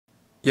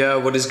Yo,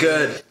 what is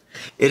good?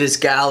 It is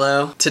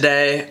Gallo.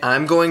 Today,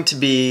 I'm going to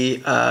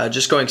be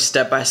just going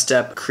step by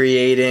step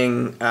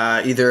creating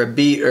either a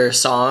beat or a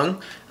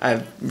song. I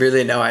have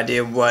really no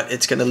idea what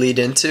it's gonna lead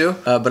into,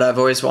 but I've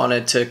always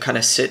wanted to kind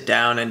of sit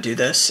down and do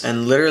this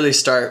and literally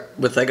start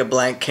with like a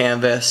blank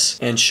canvas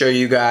and show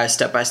you guys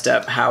step by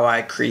step how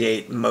I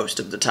create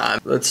most of the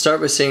time. Let's start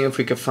with seeing if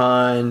we could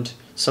find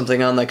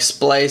something on like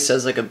Splice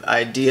as like an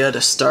idea to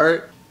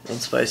start,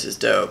 and Splice is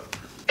dope.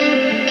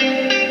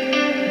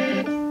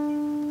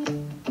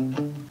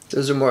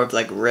 Those are more of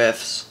like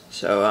riffs.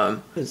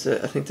 So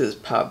I think this is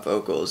pop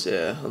vocals.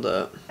 Yeah, hold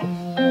up.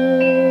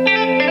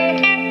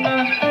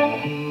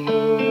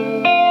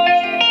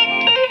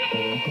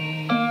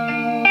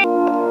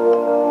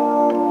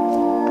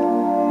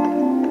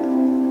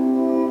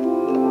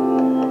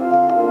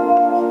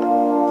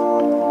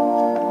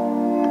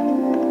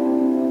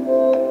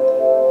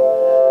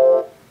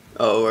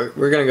 Oh,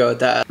 we're gonna go with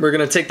that. We're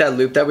gonna take that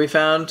loop that we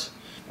found.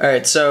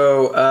 Alright,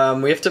 so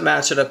we have to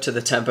match it up to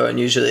the tempo, and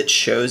usually it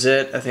shows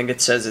it. I think it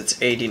says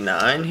it's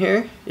 89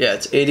 here. Yeah,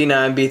 it's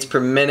 89 beats per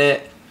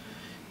minute.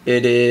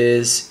 It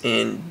is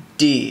in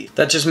D.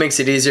 That just makes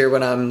it easier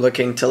when I'm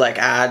looking to like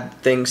add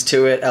things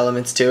to it,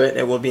 elements to it.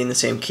 It will be in the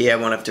same key. I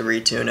won't have to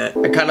retune it.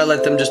 I kind of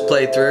let them just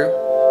play through,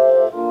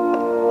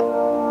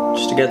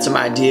 just to get some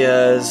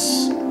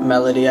ideas,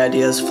 melody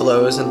ideas,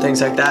 flows, and things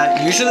like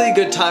that. Usually a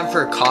good time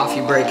for a coffee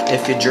break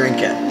if you drink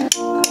it.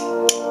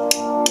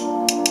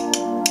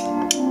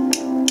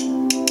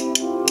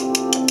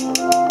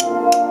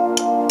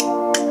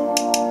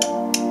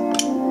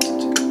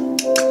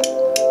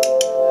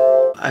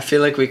 I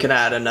feel like we can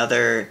add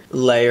another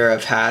layer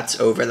of hats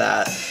over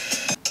that.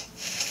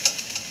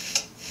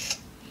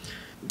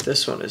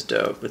 This one is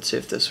dope. Let's see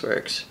if this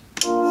works.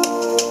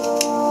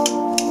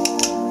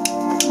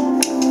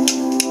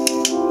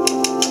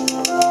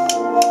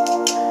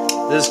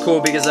 This is cool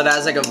because it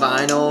has like a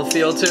vinyl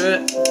feel to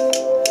it.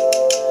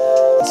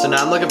 So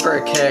now I'm looking for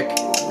a kick.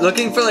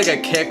 Looking for like a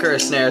kick or a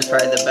snare is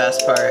probably the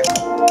best part.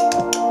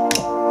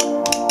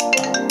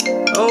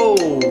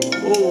 Oh.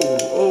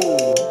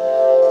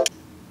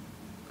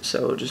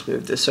 So we'll just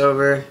move this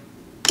over.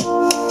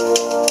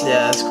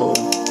 Yeah, that's cool.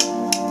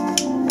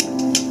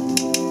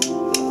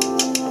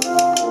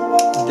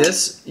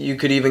 This you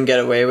could even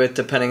get away with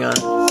depending on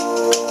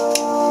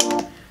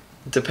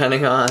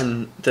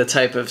the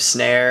type of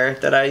snare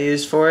that I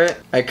use for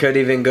it. I could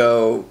even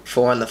go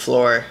 4 on the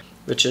floor,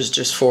 which is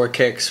just 4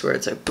 kicks where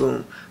it's like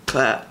boom,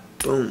 clap,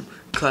 boom,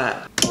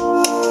 clap.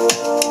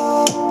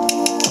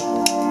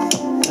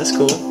 That's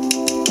cool.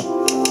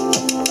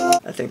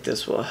 I think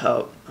this will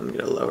help. I'm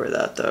gonna lower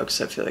that though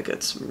because I feel like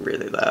it's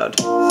really loud.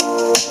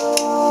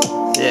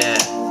 Yeah.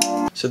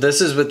 So this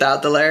is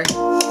without the layer,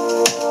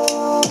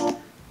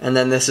 and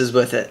then this is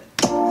with it.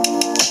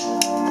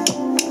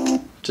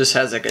 Just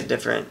has like a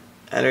different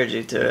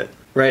energy to it.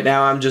 Right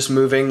now I'm just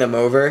moving them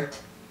over,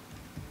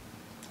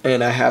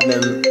 and I have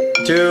them.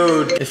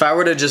 Dude, if I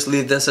were to just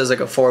leave this as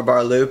like a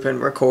 4-bar loop and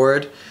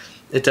record,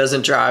 it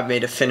doesn't drive me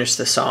to finish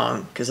the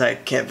song because I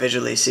can't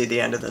visually see the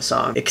end of the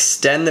song.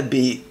 Extend the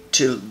beat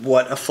to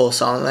what a full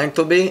song length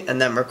will be and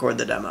then record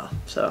the demo.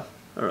 So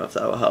I don't know if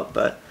that will help,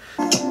 but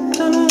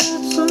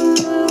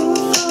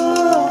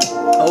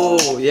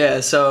oh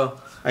yeah, so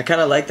I kind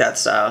of like that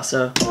style.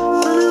 So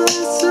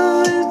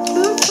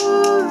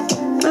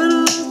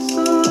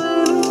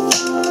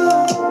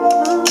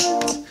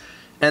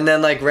and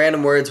then like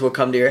random words will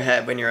come to your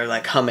head when you're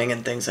like humming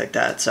and things like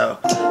that. So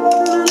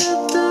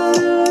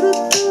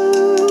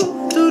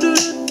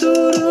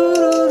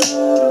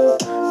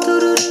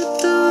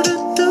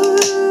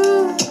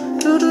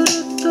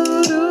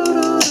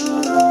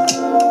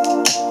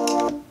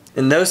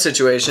in those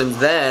situations,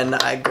 then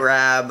I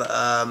grab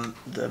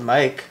the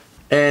mic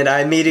and I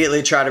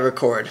immediately try to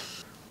record.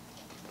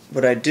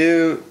 What I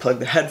do, plug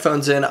the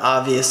headphones in,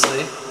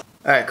 obviously.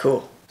 Alright,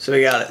 cool. So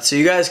we got it. So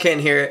you guys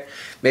can't hear it.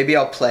 Maybe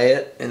I'll play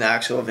it in the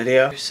actual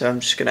video. So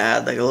I'm just gonna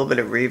add like a little bit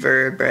of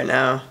reverb right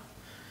now.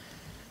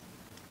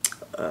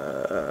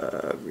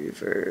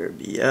 Reverb,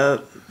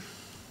 yep.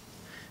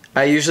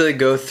 I usually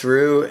go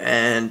through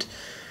and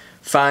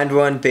find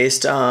one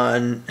based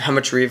on how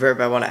much reverb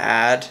I want to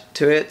add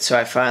to it. So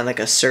I find like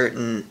a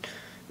certain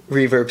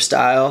reverb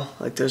style.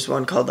 Like there's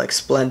one called like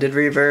Splendid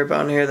Reverb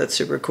on here that's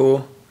super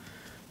cool.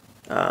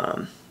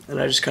 And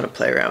I just kind of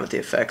play around with the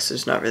effects.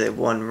 There's not really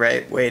one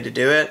right way to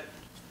do it.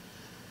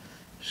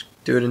 Just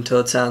do it until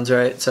it sounds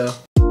right. So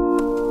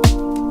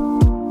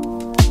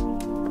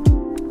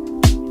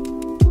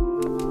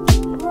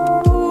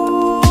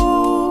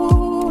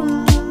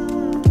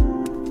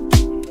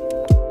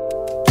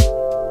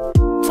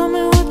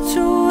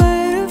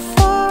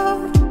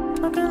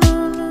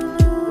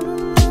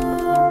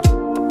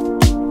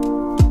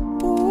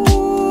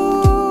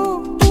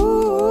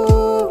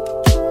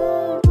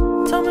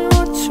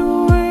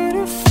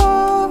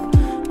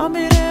I'll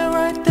be there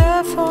right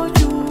there for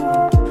you.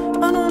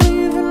 I don't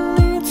even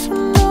need to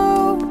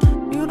know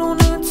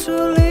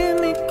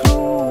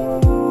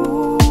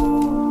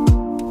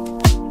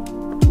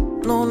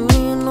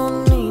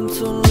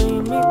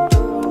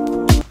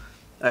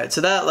Alright,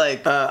 so that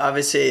like,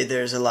 obviously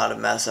there's a lot of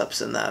mess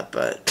ups in that,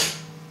 but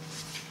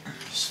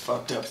just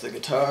fucked up the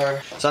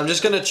guitar. So I'm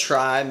just gonna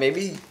try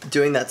maybe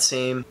doing that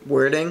same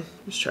wording,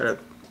 just try to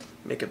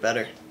make it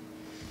better.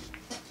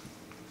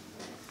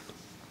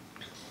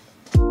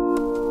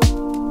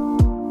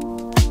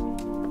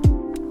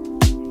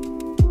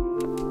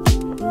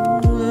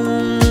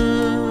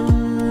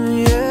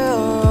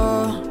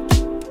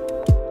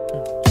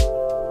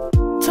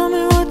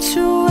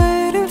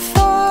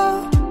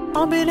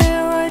 I'll be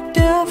there right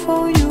there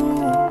for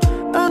you.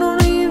 I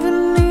don't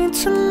even need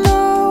to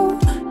know.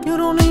 You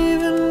don't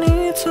even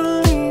need to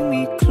leave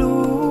me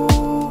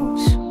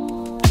clues.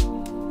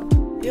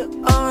 Yeah,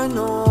 I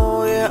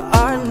know, yeah,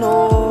 I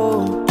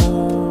know.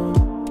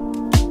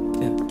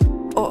 Yeah.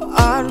 Oh,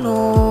 I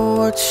know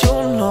what you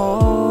know.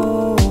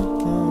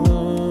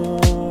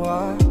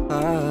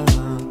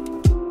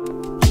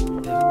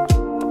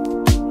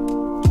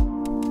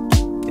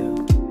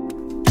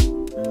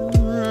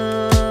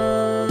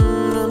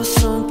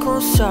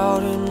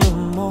 Out in the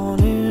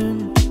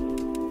morning,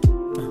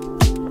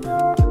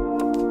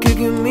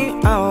 kicking me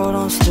out,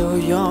 I'm still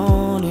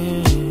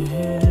yawning.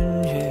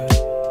 Yeah,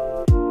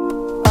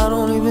 I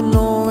don't even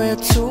know where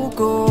to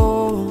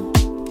go.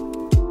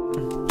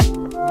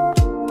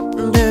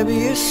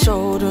 Baby, it's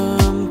so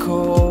damn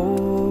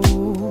cold.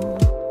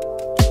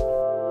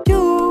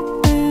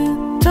 You've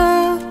been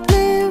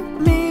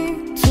telling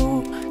me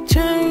to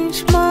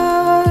change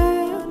my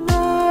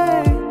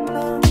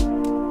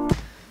mind.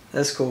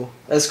 That's cool.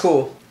 That's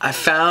cool. I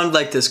found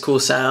like this cool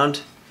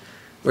sound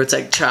where it's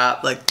like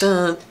chopped, like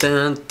dun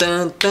dun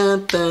dun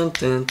dun dun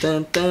dun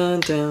dun dun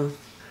dun.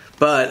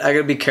 But I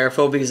gotta be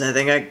careful because I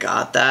think I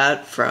got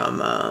that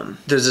from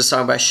there's a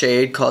song by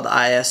Shade called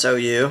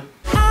ISOU.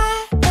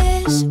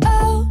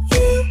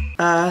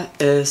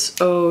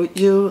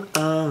 ISOU,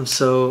 I'm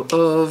so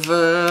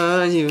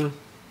over you.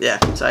 Yeah,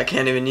 so I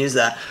can't even use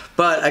that.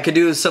 But I could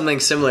do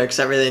something similar because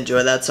I really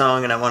enjoy that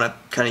song and I want to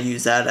kind of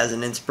use that as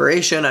an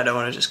inspiration. I don't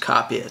want to just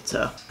copy it.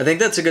 So I think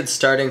that's a good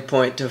starting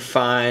point to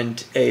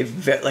find a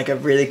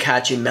really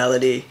catchy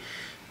melody.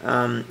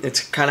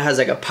 It kind of has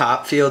like a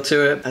pop feel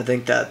to it. I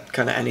think that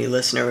kind of any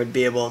listener would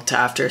be able to,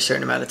 after a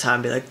certain amount of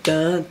time, be like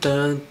dun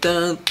dun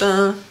dun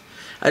dun.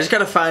 I just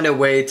gotta find a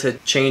way to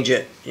change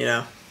it, you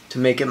know, to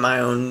make it my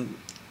own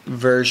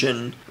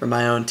version or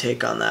my own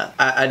take on that.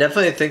 I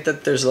definitely think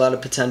that there's a lot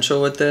of potential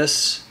with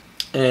this,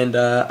 and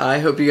I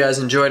hope you guys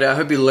enjoyed it. I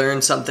hope you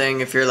learned something.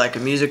 If you're like a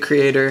music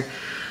creator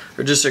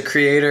or just a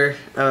creator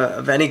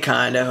of any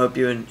kind, I hope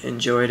you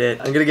enjoyed it.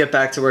 I'm gonna get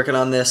back to working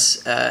on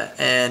this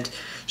and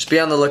just be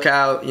on the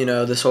lookout. You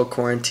know, this whole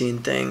quarantine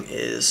thing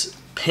is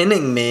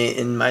pinning me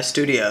in my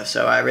studio,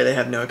 so I really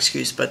have no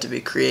excuse but to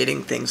be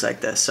creating things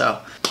like this.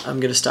 So I'm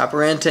gonna stop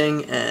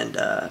ranting and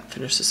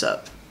finish this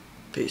up.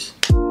 Peace.